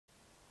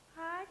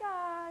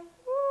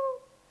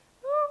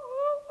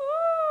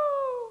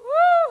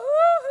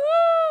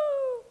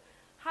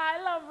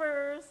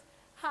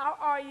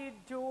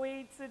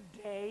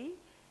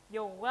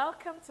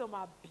welcome to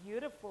my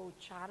beautiful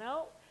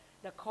channel.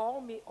 They call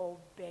me Oh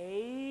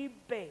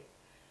Baby.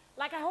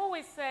 Like I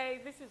always say,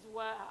 this is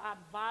where I add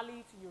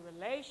value to your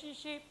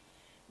relationship.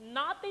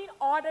 Nothing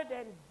other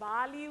than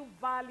value,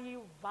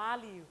 value,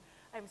 value.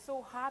 I'm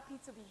so happy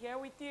to be here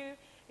with you.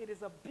 It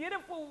is a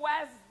beautiful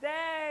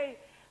Wednesday.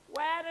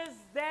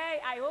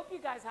 I hope you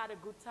guys had a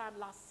good time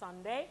last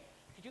Sunday.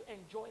 Did you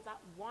enjoy that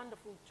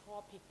wonderful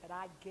topic that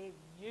I gave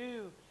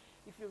you?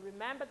 If you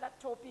remember that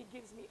topic,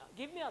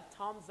 give me a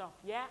thumbs up,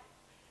 yeah?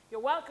 You're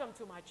welcome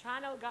to my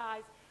channel,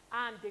 guys.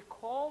 And they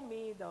call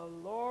me the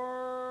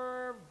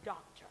Love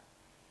Doctor.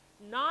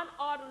 None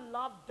other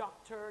love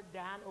doctor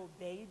than Oh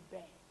Baby.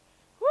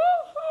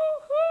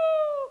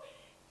 Woo-hoo-hoo!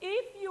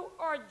 If you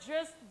are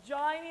just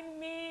joining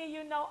me,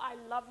 you know I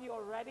love you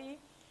already.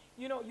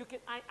 You know,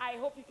 I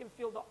hope you can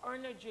feel the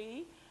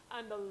energy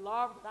and the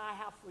love that I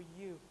have for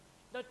you.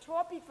 The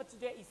topic for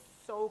today is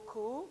so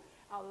cool.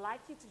 I'd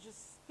like you to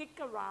just stick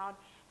around,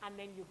 and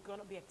then you're going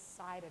to be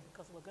excited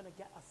because we're going to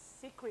get a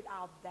secret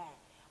out there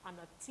and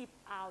a tip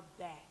out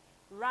there.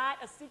 Right?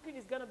 A secret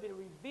is going to be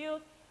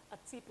revealed. A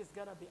tip is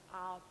going to be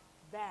out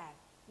there.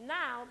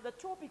 Now, the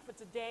topic for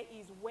today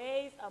is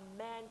ways a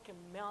man can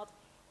melt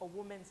a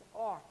woman's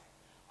heart.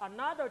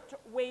 Another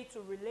way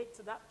to relate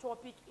to that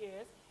topic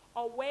is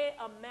a way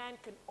a man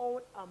can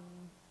own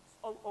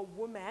a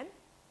woman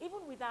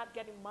even without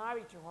getting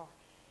married to her.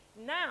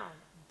 Now,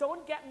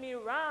 don't get me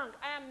wrong.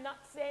 I am not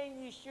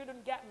saying you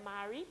shouldn't get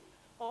married,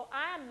 or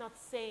I am not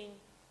saying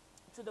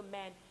to the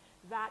men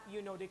that,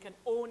 you know, they can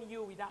own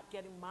you without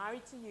getting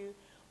married to you.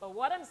 But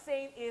what I'm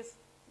saying is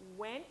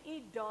when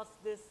he does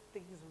these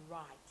things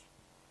right,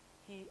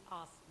 he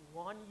has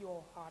won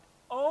your heart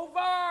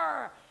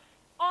over.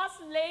 Us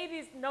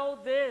ladies know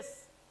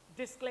this.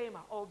 Disclaimer,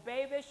 Oh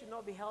Baby should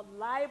not be held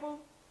liable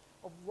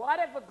of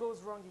whatever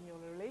goes wrong in your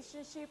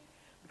relationship,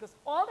 because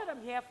all that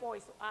I'm here for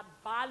is to add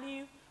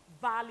value,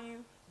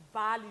 value,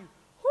 value.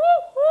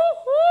 Woo, woo,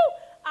 woo.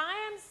 I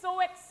am so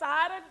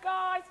excited,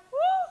 guys. Woo,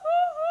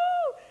 woo,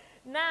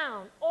 woo.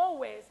 Now,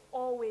 always,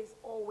 always,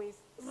 always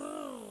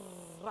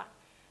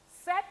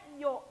set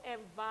your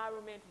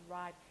environment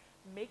right.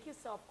 Make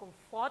yourself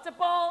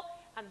comfortable,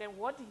 and then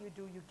what do?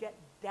 You get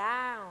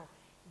down,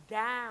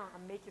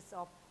 and make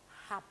yourself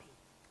happy.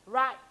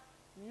 Right.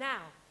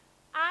 Now,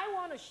 I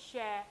want to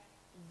share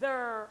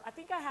I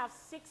think I have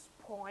 6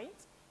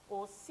 points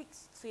or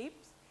 6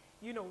 tips,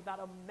 you know, that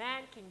a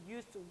man can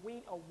use to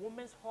win a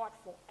woman's heart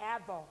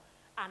forever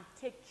and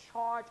take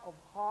charge of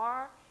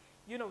her,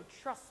 you know,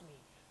 trust me,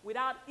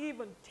 without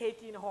even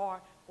taking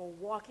her or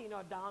walking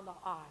her down the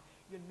aisle.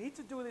 You need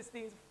to do these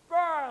things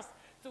first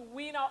to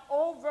win her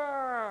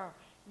over,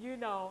 you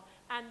know.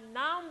 And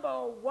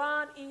number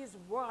 1 is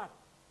what?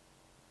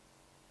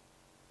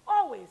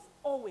 Always,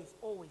 always,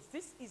 always.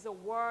 This is a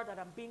word that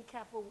I'm being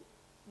careful,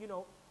 you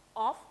know,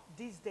 of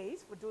these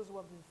days for those who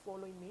have been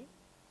following me.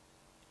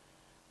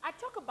 I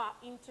talk about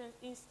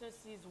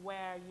instances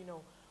where, you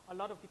know, a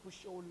lot of people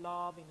show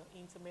love in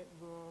an intimate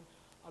room.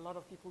 A lot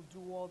of people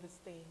do all these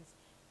things.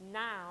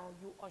 Now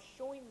you are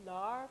showing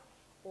love,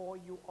 or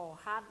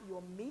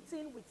you're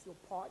meeting with your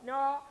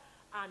partner,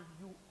 and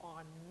you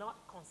are not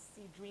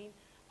considering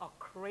a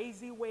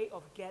crazy way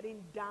of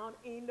getting down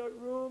in the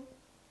room.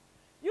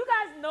 You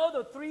guys know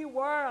the 3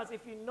 words.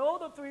 If you know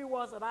the 3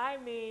 words that I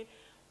mean,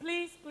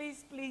 please,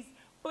 please, please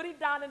put it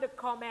down in the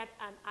comment,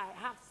 and I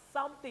have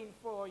something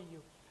for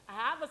you. I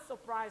have a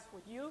surprise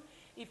for you.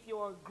 If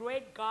you're a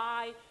great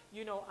guy,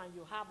 you know, and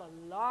you have a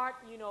lot,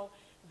 you know,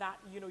 that,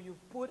 you know,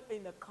 you've put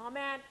in the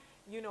comment,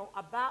 you know,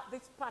 about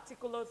this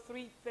particular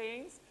 3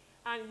 things,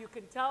 and you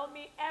can tell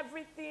me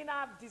everything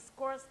I've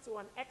discussed to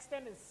an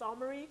extent in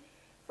summary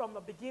from the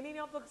beginning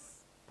of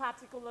this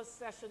particular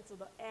session to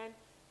the end,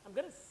 I'm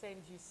going to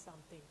send you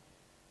something.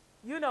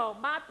 You know,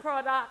 my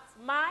product.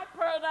 Woo-hoo-hoo.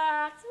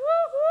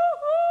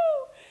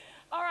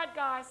 All right,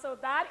 guys, so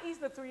that is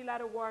the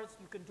 3-letter words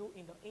you can do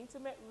in the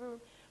intimate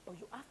room, but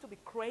you have to be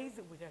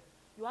crazy with it.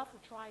 You have to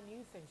try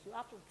new things. You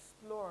have to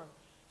explore.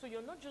 So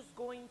you're not just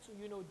going to,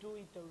 you know, do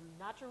it the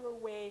natural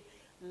way,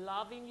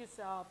 loving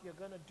yourself. You're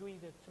going to do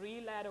it the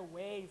 3-letter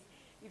ways.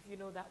 If you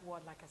know that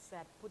word, like I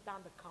said, put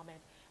down the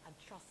comment, and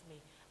trust me,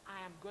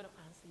 I am going to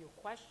answer your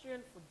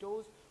question. For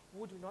those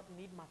who do not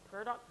need my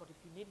product, but if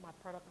you need my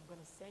product, I'm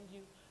going to send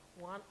you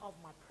one of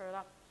my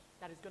products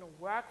that is going to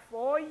work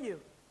for you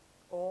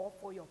or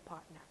for your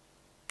partner.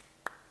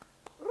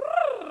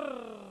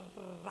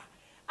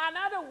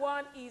 Another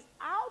one is,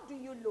 how do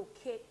you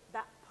locate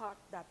that part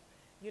that,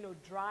 you know,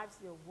 drives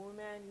your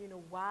woman, you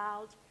know,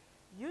 wild?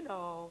 You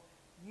know,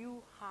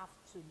 you have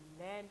to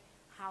learn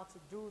how to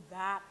do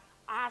that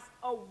as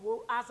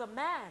a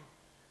man.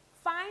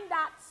 Find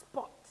that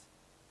spot.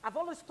 I've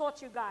always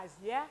taught you guys,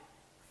 yeah?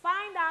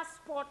 Find that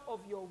spot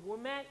of your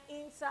woman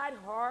inside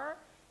her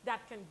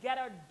that can get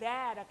her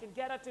there, that can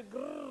get her to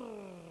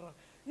grrr.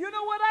 You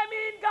know what I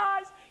mean,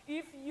 guys?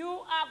 If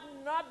you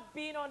have not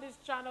been on this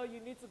channel, you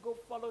need to go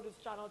follow this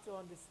channel to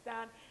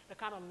understand the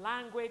kind of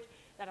language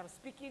that I'm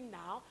speaking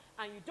now.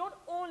 And you don't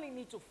only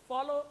need to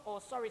follow, or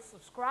sorry,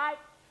 subscribe.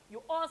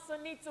 You also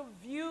need to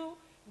view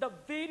the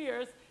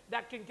videos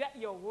that can get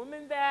your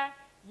woman there,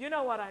 you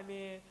know what I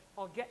mean,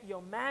 or get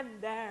your man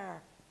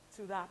there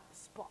to that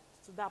spot,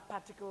 to that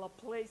particular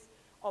place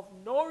of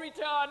no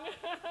return.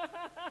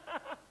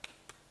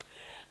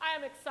 I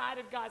am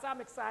excited, guys.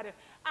 I'm excited.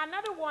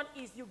 Another one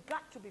is you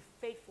got to be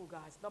faithful,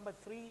 guys. Number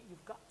 3,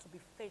 you've got to be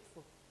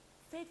faithful.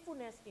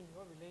 Faithfulness in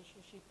your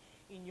relationship,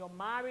 in your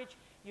marriage,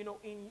 you know,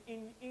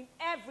 in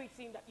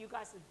everything that you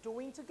guys are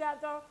doing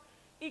together.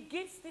 It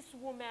gives this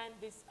woman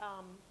this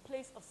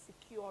place of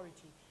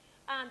security.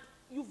 And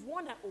you've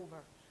won her over.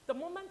 The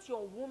moment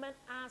your woman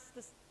has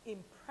this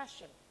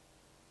impression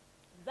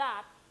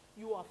that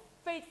you are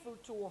faithful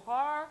to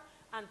her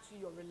and to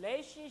your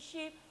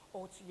relationship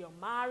or to your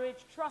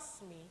marriage,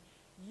 trust me,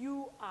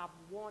 you have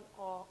won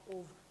her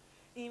over.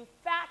 In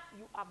fact,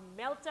 you have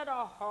melted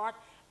her heart,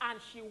 and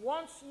she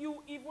wants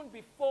you even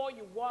before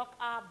you walk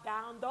up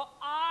down the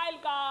aisle,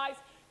 guys.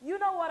 You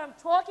know what I'm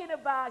talking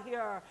about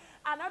here.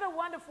 Another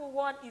wonderful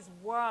one is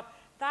work.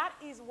 That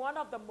is one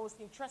of the most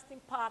interesting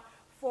part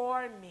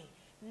for me.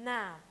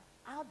 Now,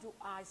 how do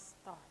I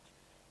start?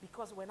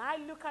 Because when I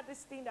look at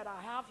this thing that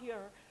I have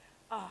here,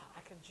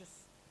 I can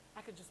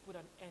just put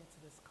an end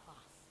to this class.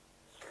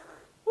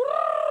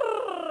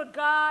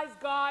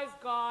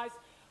 Guys.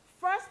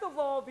 First of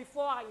all,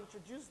 before I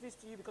introduce this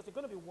to you, because you're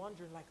going to be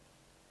wondering, like,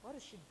 what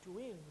is she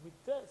doing with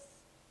this?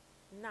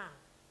 Now,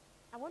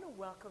 I want to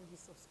welcome you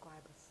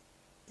subscribers.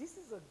 This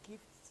is a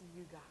gift to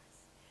you guys.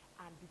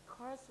 And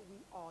because we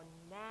are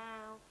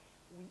now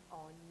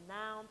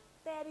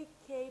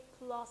 30K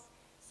plus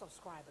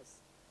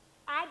subscribers.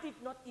 I did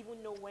not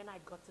even know when I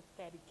got to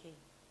 30K.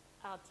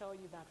 I'll tell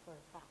you that for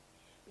a fact.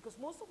 Because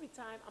most of the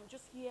time, I'm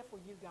just here for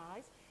you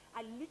guys.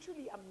 I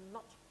literally am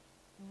not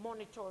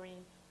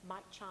monitoring my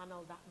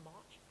channel that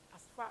much,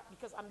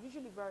 because I'm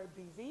usually very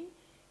busy.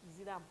 It's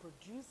either I'm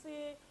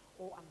producing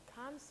or I'm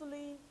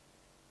canceling.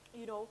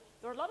 You know,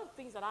 there are a lot of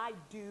things that I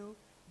do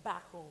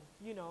back home,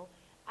 you know.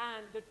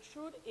 And the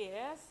truth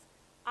is,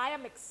 I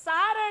am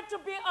excited to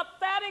be a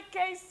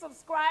 30K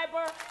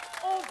subscriber,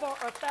 over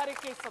a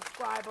 30K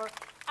subscriber.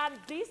 And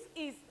this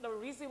is the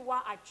reason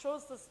why I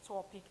chose this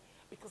topic,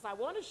 because I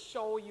want to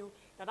show you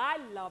that I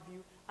love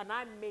you and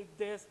I made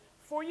this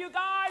for you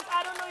guys.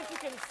 I don't know if you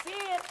can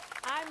see it.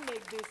 I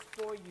made this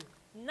for you.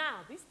 Now,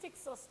 this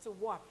takes us to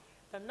what?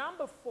 The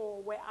number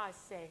 4, where I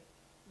say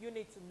you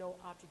need to know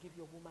how to give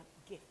your woman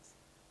gifts.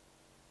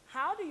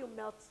 How do you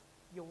melt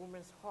your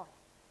woman's heart?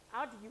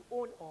 How do you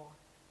own her?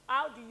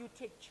 How do you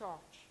take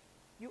charge?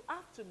 You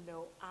have to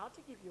know how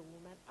to give your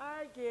woman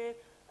a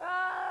gift.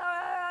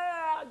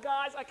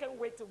 Guys, I can't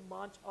wait to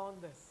munch on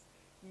this.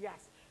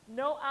 Yes,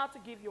 know how to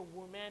give your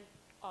woman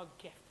a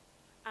gift.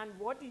 And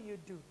what do?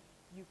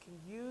 You can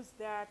use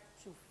that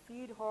to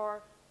feed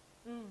her.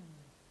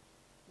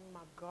 Oh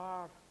my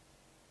God.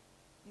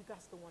 You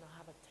guys don't want to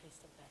have a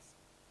taste of this.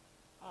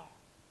 Oh.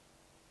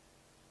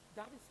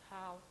 That is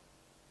how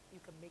you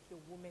can make your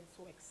woman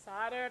so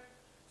excited,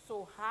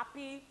 so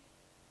happy.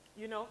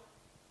 You know,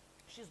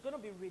 she's going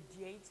to be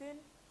radiating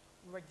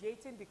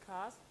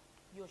because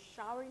you're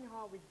showering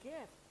her with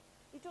gifts.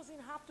 It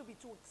doesn't have to be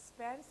too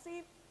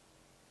expensive,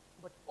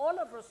 but all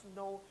of us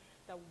know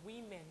that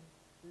women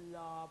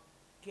love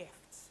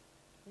gifts.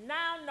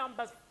 Now,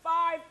 number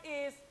 5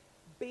 is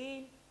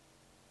being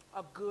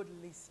a good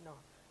listener.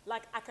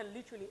 Like, I can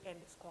literally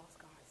end this class,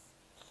 guys.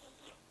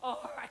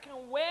 Oh, I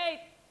can't wait.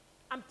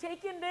 I'm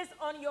taking this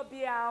on your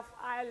behalf.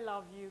 I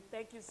love you.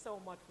 Thank you so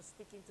much for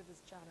sticking to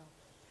this channel.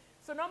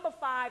 So number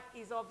 5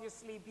 is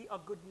obviously be a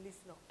good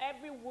listener.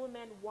 Every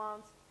woman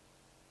wants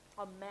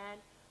a man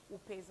who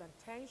pays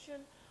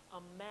attention,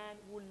 a man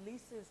who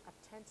listens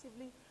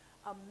attentively,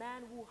 a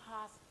man who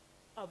has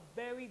a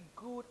very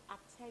good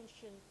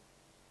attention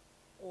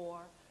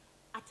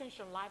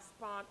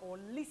lifespan or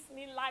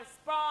listening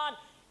lifespan,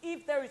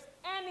 if there is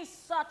any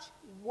such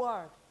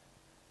word.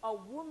 A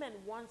woman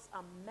wants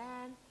a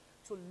man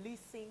to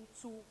listen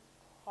to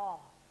her.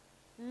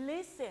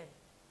 Listen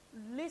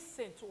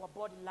to her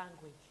body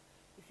language.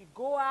 If you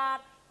go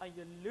out and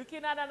you're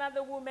looking at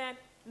another woman,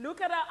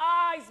 look at her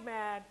eyes,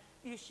 man.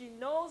 If she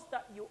knows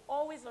that you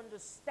always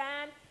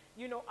understand,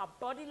 you know, her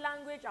body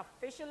language, her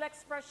facial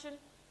expression,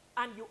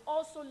 and you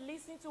also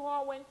listen to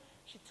her when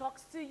she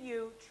talks to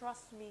you,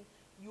 trust me,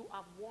 you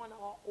have won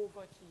her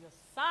over to your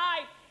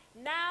side.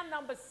 Now,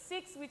 number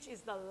 6, which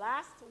is the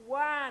last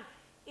one,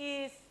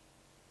 is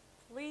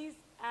please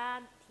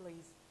and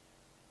please.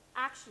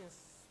 Action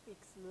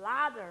speaks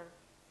louder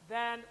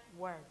than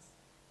words.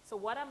 So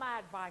what am I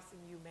advising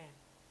you, men?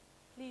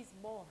 Please,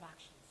 more of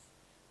actions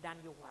than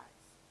your words.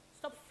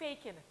 Stop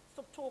faking it.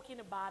 Stop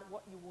talking about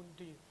what you won't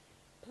do.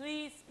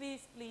 Please,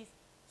 please, please,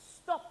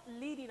 stop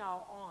leading her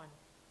on.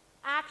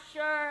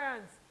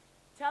 Actions.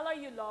 Tell her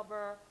you love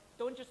her.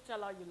 Don't just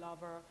tell her you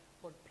love her,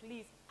 but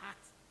please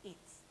act it.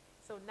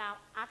 So now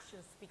action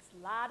speaks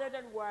louder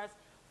than words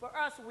for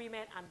us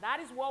women, and that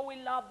is what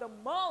we love the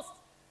most.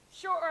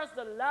 Show us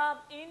the love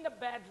in the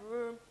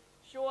bedroom.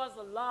 Show us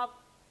the love,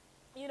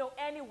 you know,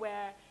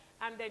 anywhere,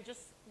 and then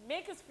just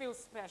make us feel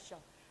special.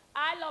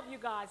 I love you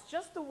guys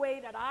just the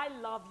way that I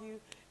love you,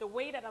 the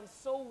way that I'm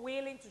so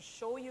willing to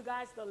show you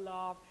guys the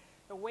love.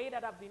 the way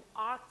that I've been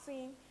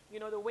acting, you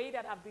know, the way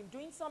that I've been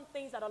doing some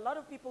things that a lot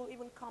of people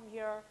even come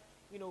here,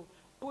 you know,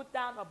 put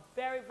down a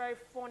very, very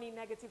funny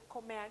negative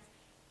comment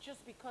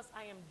just because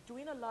I am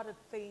doing a lot of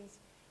things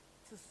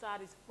to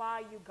satisfy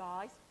you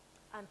guys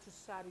and to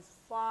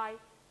satisfy,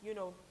 you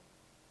know,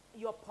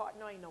 your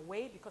partner in a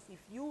way, because if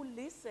you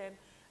listen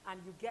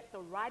and you get the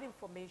right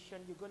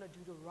information, you're going to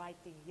do the right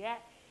thing. Yeah?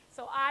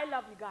 So I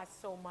love you guys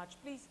so much.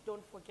 Please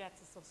don't forget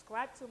to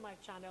subscribe to my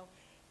channel.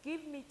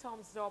 Give me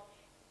thumbs up.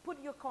 Put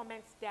your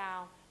comments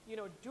down. You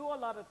know, do a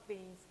lot of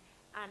things,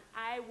 and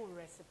I will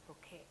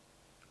reciprocate.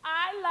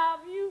 I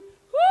love you.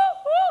 Woo,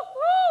 woo,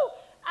 woo.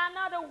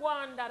 Another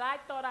one that I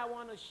thought I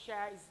want to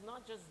share is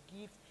not just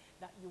gifts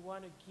that you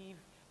want to give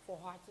for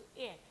her to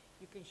eat.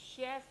 You can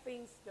share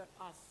things that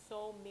are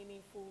so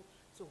meaningful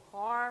to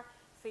her,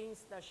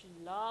 things that she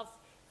loves,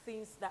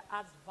 things that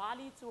adds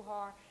value to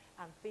her,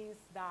 and things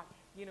that,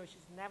 you know,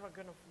 she's never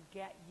going to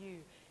forget you.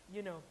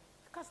 You know,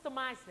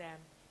 customize them.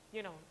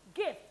 You know,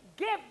 gift.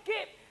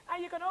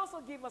 And you can also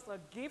give us a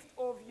gift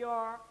of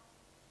your,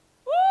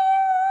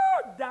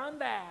 woo, down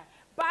there.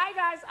 Bye,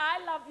 guys.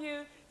 I love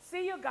you.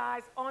 See you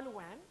guys on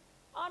when?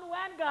 On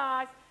when,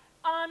 guys?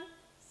 On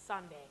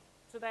Sunday.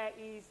 Today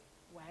is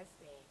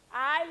Wednesday.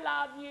 I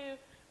love you.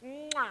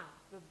 Mwah.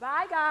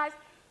 Bye, guys.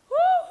 Woo,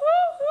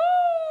 woo, woo.